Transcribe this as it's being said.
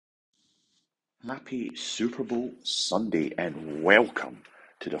Happy Super Bowl Sunday and welcome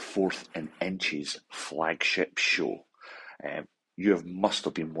to the 4th and Inches Flagship show. You must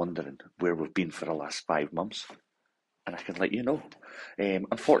have been wondering where we've been for the last 5 months, and I can let you know.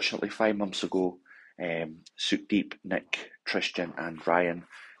 Unfortunately, 5 months ago, Soup Deep, Nick, Tristan and Ryan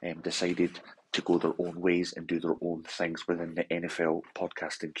decided to go their own ways and do their own things within the NFL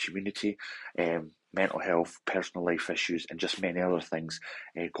podcasting community. Mental health, personal life issues, and just many other things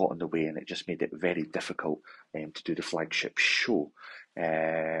got in the way, and it just made it very difficult to do the flagship show.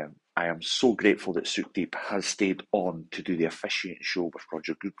 I am so grateful that Soup Deep has stayed on to do the officiating show with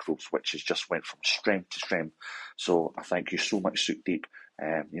Roger Goodgroves, which has just went from strength to strength. So I thank you so much, Soup Deep.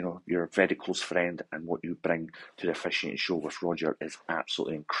 You're a very close friend, and what you bring to the officiating show with Roger is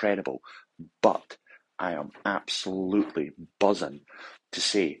absolutely incredible. But I am absolutely buzzing to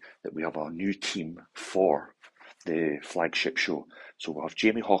say that we have a new team for the flagship show. So we'll have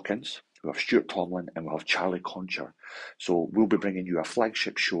Jamie Hawkins, we'll have Stuart Tomlin, and we'll have Charlie Concher. So we'll be bringing you a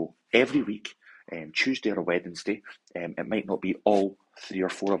flagship show every week, Tuesday or Wednesday. It might not be all 3 or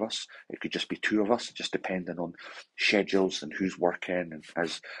 4 of us. It could just be 2 of us, just depending on schedules and who's working. And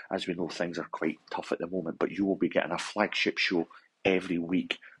as we know, things are quite tough at the moment. But you will be getting a flagship show every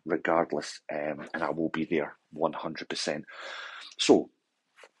week, regardless, and I will be there 100%. So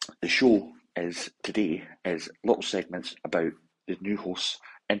the show today is little segments about the new hosts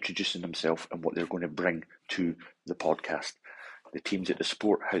introducing themselves and what they're going to bring to the podcast. The teams at the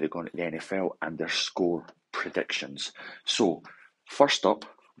sport, how they're going at the NFL, and their score predictions. So first up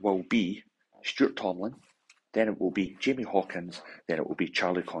will be Stuart Tomlin, then it will be Jamie Hawkins, then it will be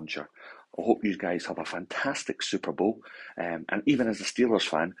Charlie Concher. I hope you guys have a fantastic Super Bowl, and even as a Steelers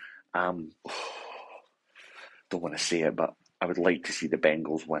fan, don't want to say it, but I would like to see the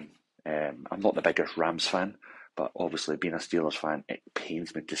Bengals win. I'm not the biggest Rams fan, but obviously being a Steelers fan, it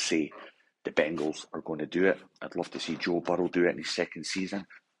pains me to say the Bengals are going to do it. I'd love to see Joe Burrow do it in his second season.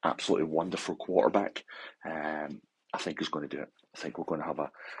 Absolutely wonderful quarterback. I think he's going to do it. I think we're going to have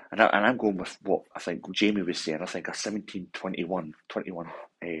and I'm going with what I think Jamie was saying. I think a 17-21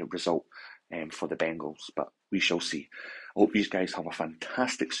 result for the Bengals, but we shall see. I hope you guys have a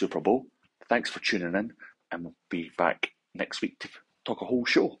fantastic Super Bowl. Thanks for tuning in, and we'll be back next week to talk a whole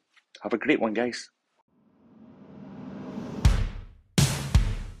show. Have a great one, guys.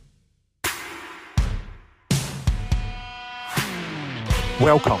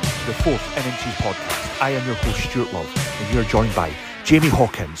 Welcome to the 4th and Inches podcast. I am your host, Stuart Love, and you're joined by Jamie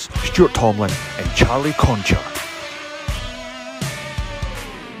Hawkins, Stuart Tomlin, and Charlie Concher.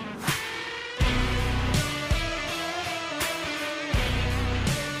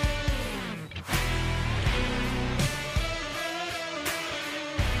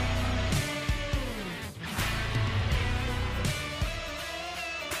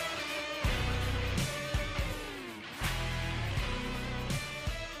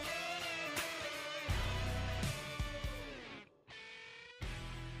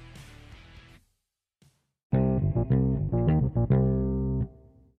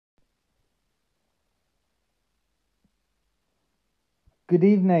 Good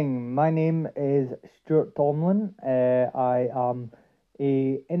evening, my name is Stuart Tomlin. I am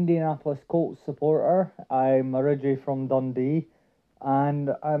a Indianapolis Colts supporter. I'm originally from Dundee,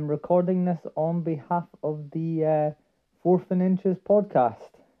 and I'm recording this on behalf of the 4th and Inches podcast.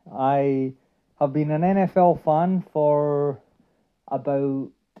 I have been an NFL fan for about,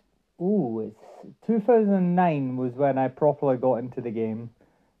 it's 2009 was when I properly got into the game.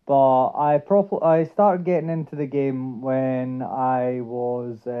 But I started getting into the game when I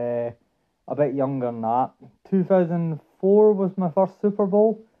was a bit younger than that. 2004 was my first Super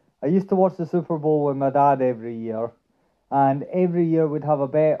Bowl. I used to watch the Super Bowl with my dad every year, and every year we'd have a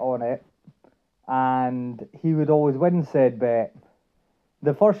bet on it, and he would always win said bet.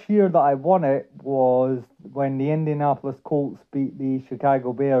 The first year that I won it was when the Indianapolis Colts beat the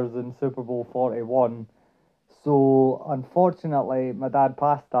Chicago Bears in Super Bowl 41. So, unfortunately, my dad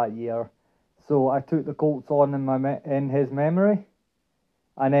passed that year, so I took the Colts on in his memory.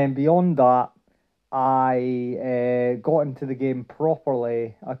 And then beyond that, I got into the game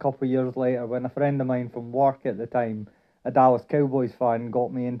properly a couple of years later when a friend of mine from work at the time, a Dallas Cowboys fan,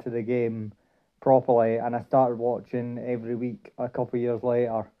 got me into the game properly, and I started watching every week a couple of years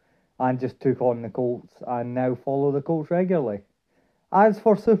later, and just took on the Colts, and now follow the Colts regularly. As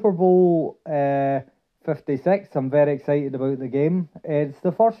for Super Bowl 56, I'm very excited about the game. It's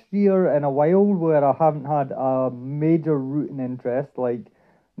the first year in a while where I haven't had a major rooting interest. Like,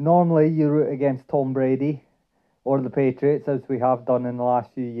 normally you root against Tom Brady or the Patriots, as we have done in the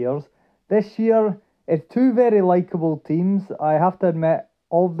last few years. This year, it's two very likeable teams. I have to admit,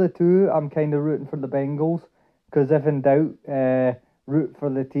 of the two, I'm kind of rooting for the Bengals, because if in doubt, root for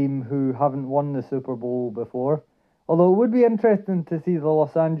the team who haven't won the Super Bowl before. Although it would be interesting to see the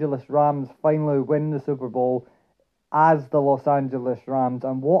Los Angeles Rams finally win the Super Bowl as the Los Angeles Rams,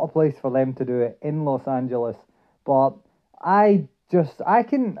 and what a place for them to do it in Los Angeles. But it's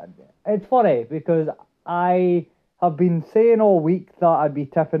funny because I have been saying all week that I'd be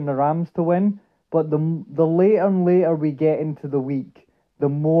tipping the Rams to win, but the later and later we get into the week, the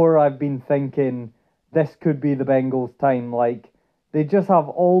more I've been thinking this could be the Bengals' time. Like, they just have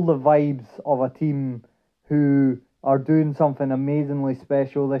all the vibes of a team who are doing something amazingly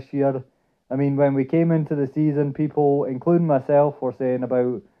special this year. I mean, when we came into the season, people, including myself, were saying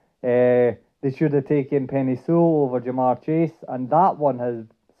about they should have taken Penny Sewell over Jamar Chase, and that one has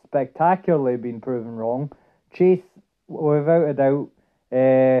spectacularly been proven wrong. Chase, without a doubt,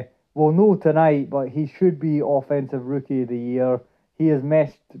 we'll know tonight, but he should be Offensive Rookie of the Year. He has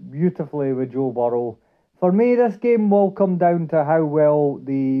meshed beautifully with Joe Burrow. For me, this game will come down to how well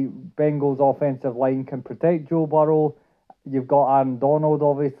the Bengals offensive line can protect Joe Burrow. You've got Aaron Donald,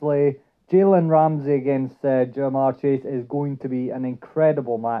 obviously. Jalen Ramsey against Jamar Chase is going to be an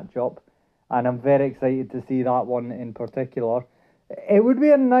incredible matchup, and I'm very excited to see that one in particular. It would be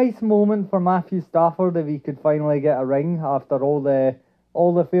a nice moment for Matthew Stafford if he could finally get a ring after all the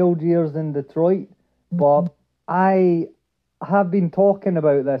failed years in Detroit. But I have been talking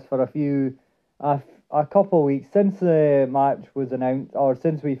about this for a couple of weeks since the match was announced, or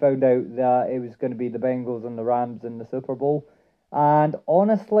since we found out that it was going to be the Bengals and the Rams in the Super Bowl. And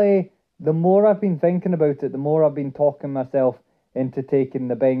honestly, the more I've been thinking about it, the more I've been talking myself into taking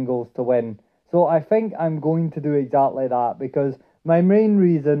the Bengals to win. So I think I'm going to do exactly that, because my main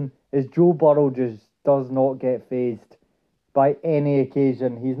reason is Joe Burrow just does not get fazed by any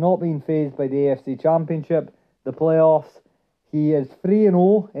occasion. He's not been fazed by the AFC Championship, the playoffs. He is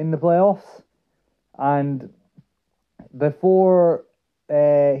 3-0 in the playoffs. And before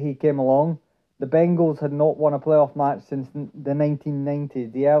he came along, the Bengals had not won a playoff match since the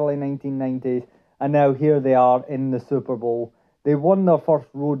 1990s, the early 1990s, and now here they are in the Super Bowl. They won their first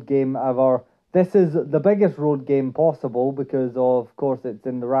road game ever. This is the biggest road game possible because, of course, it's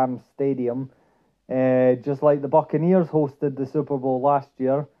in the Rams Stadium. Just like the Buccaneers hosted the Super Bowl last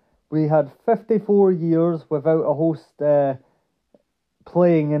year. We had 54 years without a host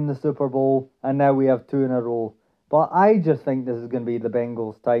playing in the Super Bowl, and now we have two in a row. But I just think this is going to be the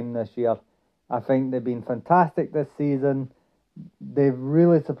Bengals' time this year. I think they've been fantastic this season. They've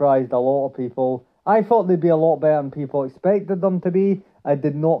really surprised a lot of people. I thought they'd be a lot better than people expected them to be. I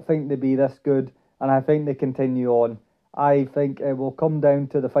did not think they'd be this good, and I think they continue on. I think it will come down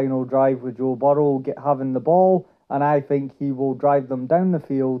to the final drive with Joe Burrow having the ball, and I think he will drive them down the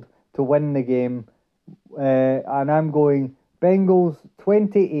field to win the game. And I'm going Bengals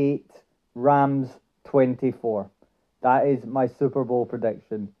 28, Rams 24. That is my Super Bowl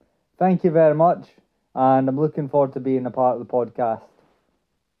prediction. Thank you very much, and I'm looking forward to being a part of the podcast.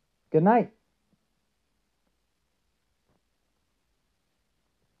 Good night.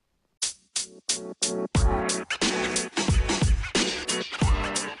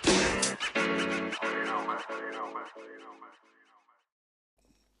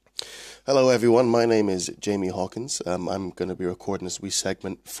 Hello everyone, my name is Jamie Hawkins. I'm going to be recording this wee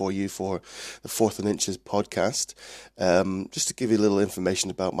segment for you for the 4th and Inches podcast. Just to give you a little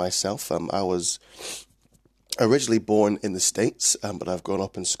information about myself, I was originally born in the States, but I've grown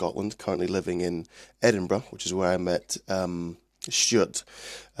up in Scotland, currently living in Edinburgh, which is where I met Stuart,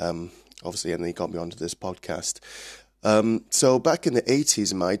 obviously, and he got me onto this podcast. So back in the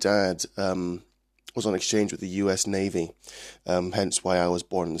 80s, my dad was on exchange with the US Navy, hence why I was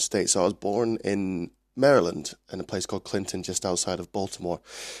born in the States. So I was born in Maryland, in a place called Clinton, just outside of Baltimore.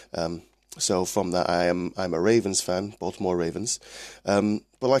 So from that, I'm a Ravens fan, Baltimore Ravens. But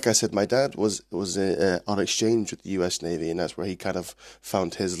like I said, my dad was on exchange with the US Navy, and that's where he kind of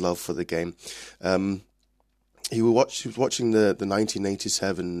found his love for the game. He was watching the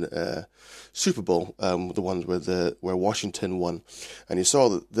 1987 Super Bowl, the ones where Washington won, and he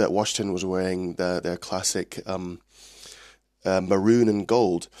saw that Washington was wearing their classic maroon and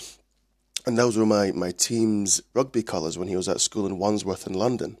gold, and those were my team's rugby colours when he was at school in Wandsworth in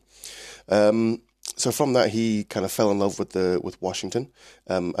London. So from that, he kind of fell in love with Washington,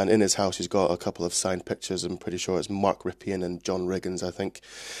 and in his house he's got a couple of signed pictures. I'm pretty sure it's Mark Ripien and John Riggins, I think.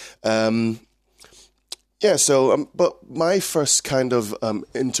 But my first kind of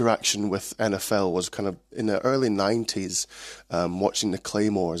interaction with NFL was kind of in the early 90s, watching the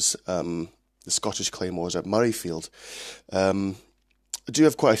Claymores, the Scottish Claymores at Murrayfield. I do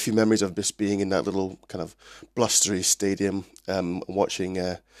have quite a few memories of just being in that little kind of blustery stadium,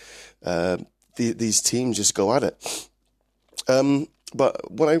 watching these teams just go at it.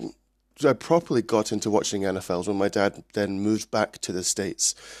 But when I properly got into watching NFL was when my dad then moved back to the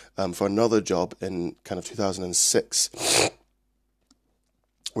States for another job in kind of 2006,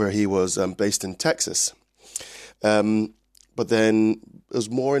 where he was based in Texas. But then it was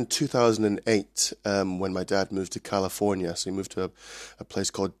more in 2008 when my dad moved to California. So he moved to a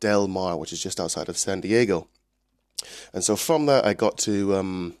place called Del Mar, which is just outside of San Diego. And so from that, I got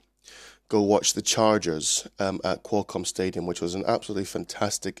to go watch the Chargers at Qualcomm Stadium, which was an absolutely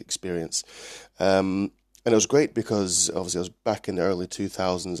fantastic experience. And it was great because obviously I was back in the early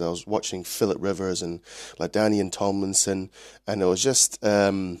 2000s. I was watching Phillip Rivers and LaDainian Tomlinson, and it was just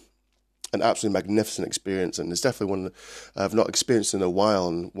an absolutely magnificent experience, and it's definitely one I've not experienced in a while.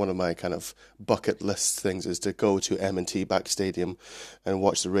 And one of my kind of bucket list things is to go to M&T Bank Stadium and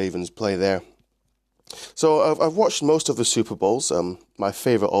watch the Ravens play there. So I've watched most of the Super Bowls. My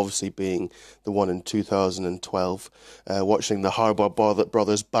favourite, obviously, being the one in 2012, watching the Harbaugh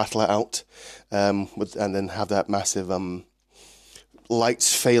brothers battle it out, and then have that massive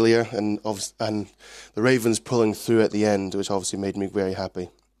lights failure, and the Ravens pulling through at the end, which obviously made me very happy.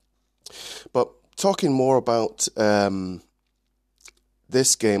 But talking more about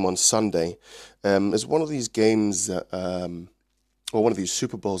this game on Sunday, is one of these games that, or one of these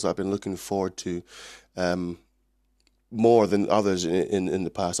Super Bowls that I've been looking forward to more than others in the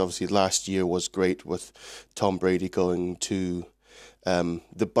past. Obviously, last year was great with Tom Brady going to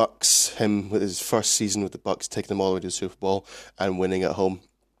the Bucks, him with his first season with the Bucks, taking them all the way to the Super Bowl and winning at home,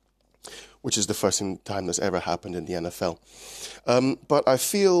 which is the first time that's ever happened in the NFL. But I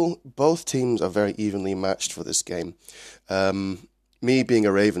feel both teams are very evenly matched for this game. Me being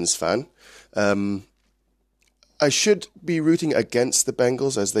a Ravens fan, I should be rooting against the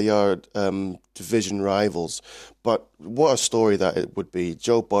Bengals as they are division rivals. But what a story that it would be.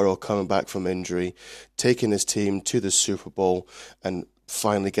 Joe Burrow coming back from injury, taking his team to the Super Bowl, and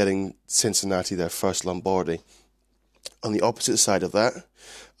finally getting Cincinnati their first Lombardi. On the opposite side of that,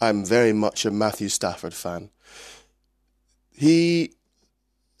 I'm very much a Matthew Stafford fan. He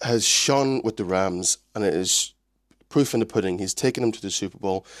has shone with the Rams, and it is proof in the pudding. He's taken them to the Super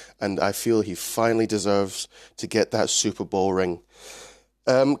Bowl, and I feel he finally deserves to get that Super Bowl ring.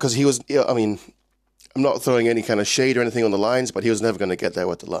 Because he was, I mean, I'm not throwing any kind of shade or anything on the Lions, but he was never going to get there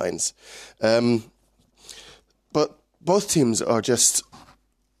with the Lions. But both teams are just...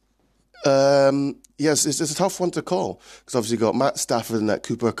 yes, it's a tough one to call, because obviously you've got Matt Stafford in that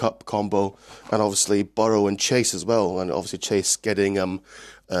Cooper Kupp combo, and obviously Burrow and Chase as well, and obviously Chase getting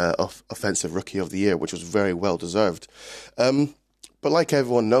Offensive Rookie of the Year, which was very well deserved. But like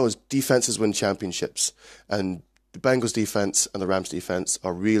everyone knows, defenses win championships, and the Bengals defense and the Rams defense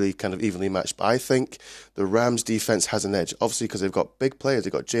are really kind of evenly matched. But I think the Rams defense has an edge, obviously because they've got big players.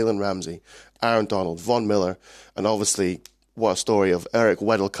 They've got Jalen Ramsey, Aaron Donald, Von Miller, and obviously what a story of Eric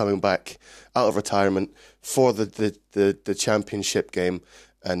Weddle coming back out of retirement for the championship game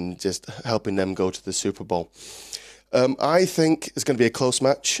and just helping them go to the Super Bowl. I think it's going to be a close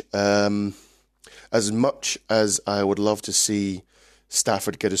match. As much as I would love to see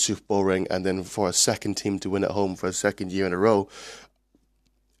Stafford get a Super Bowl ring and then for a second team to win at home for a second year in a row,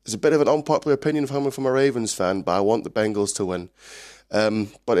 it's a bit of an unpopular opinion coming from a Ravens fan, but I want the Bengals to win.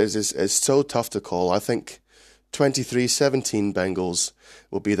 But it's so tough to call. I think 23-17 Bengals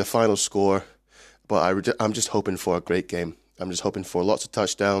will be the final score, but I'm just hoping for a great game. I'm just hoping for lots of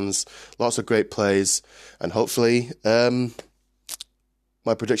touchdowns, lots of great plays, and hopefully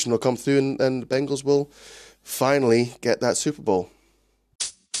my prediction will come through and the Bengals will finally get that Super Bowl.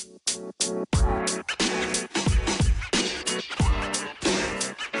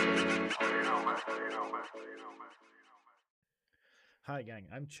 Hi gang,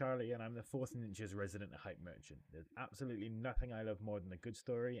 I'm Charlie and I'm the 4th and Inches resident Hype Merchant. There's absolutely nothing I love more than a good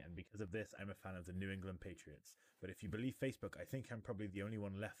story, and because of this I'm a fan of the New England Patriots. But if you believe Facebook, I think I'm probably the only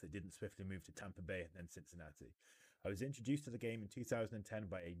one left that didn't swiftly move to Tampa Bay and then Cincinnati. I was introduced to the game in 2010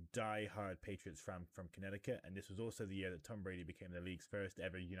 by a die-hard Patriots fan from Connecticut, and this was also the year that Tom Brady became the league's first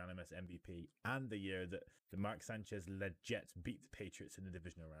ever unanimous MVP, and the year that the Mark Sanchez-led Jets beat the Patriots in the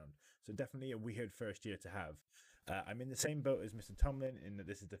divisional round. So definitely a weird first year to have. I'm in the same boat as Mr. Tomlin in that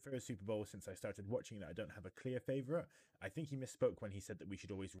this is the first Super Bowl since I started watching that I don't have a clear favourite. I think he misspoke when he said that we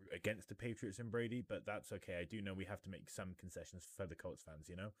should always root against the Patriots and Brady, but that's okay. I do know we have to make some concessions for the Colts fans,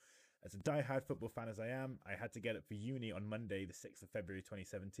 you know? As a die-hard football fan as I am, I had to get up for uni on Monday, the 6th of February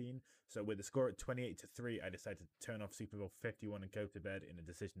 2017. So with the score at 28-3, I decided to turn off Super Bowl 51 and go to bed in a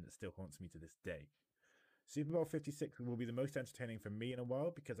decision that still haunts me to this day. Super Bowl 56 will be the most entertaining for me in a while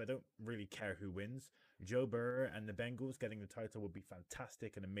because I don't really care who wins. Joe Burrow and the Bengals getting the title would be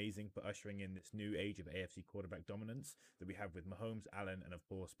fantastic and amazing for ushering in this new age of AFC quarterback dominance that we have with Mahomes, Allen, and of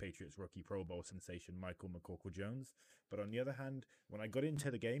course Patriots rookie Pro Bowl sensation Michael McCorkle-Jones. But on the other hand, when I got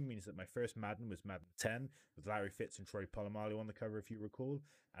into the game, means that my first Madden was Madden 10 with Larry Fitz and Troy Polamalu on the cover, if you recall.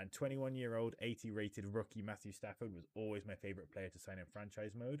 And 21-year-old, 80-rated rookie Matthew Stafford was always my favorite player to sign in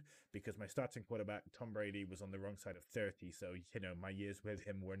franchise mode because my starting quarterback Tom Brady was on the wrong side of 30, so my years with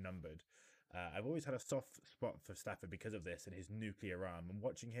him were numbered. I've always had a soft spot for Stafford because of this and his nuclear arm, and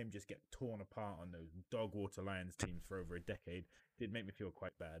watching him just get torn apart on those dog water Lions teams for over a decade did make me feel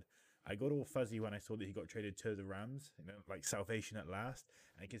quite bad. I got all fuzzy when I saw that he got traded to the Rams, like salvation at last.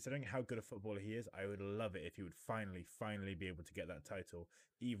 And considering how good a footballer he is, I would love it if he would finally be able to get that title,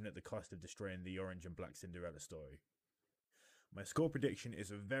 even at the cost of destroying the orange and black Cinderella story. My score prediction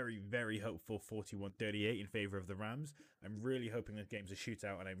is a very hopeful 41-38 in favor of the Rams. I'm really hoping this game's a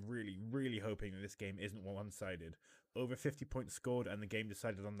shootout, and I'm really hoping that this game isn't one-sided. Over 50 points scored and the game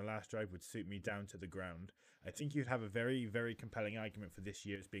decided on the last drive would suit me down to the ground. I think you'd have a very compelling argument for this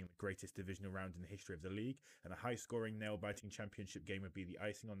year as being the greatest divisional round in the history of the league, and a high-scoring, nail-biting championship game would be the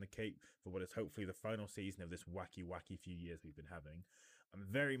icing on the cake for what is hopefully the final season of this wacky few years we've been having. I'm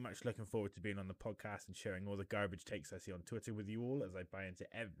very much looking forward to being on the podcast and sharing all the garbage takes I see on Twitter with you all as I buy into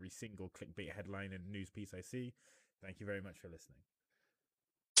every single clickbait headline and news piece I see. Thank you very much for listening.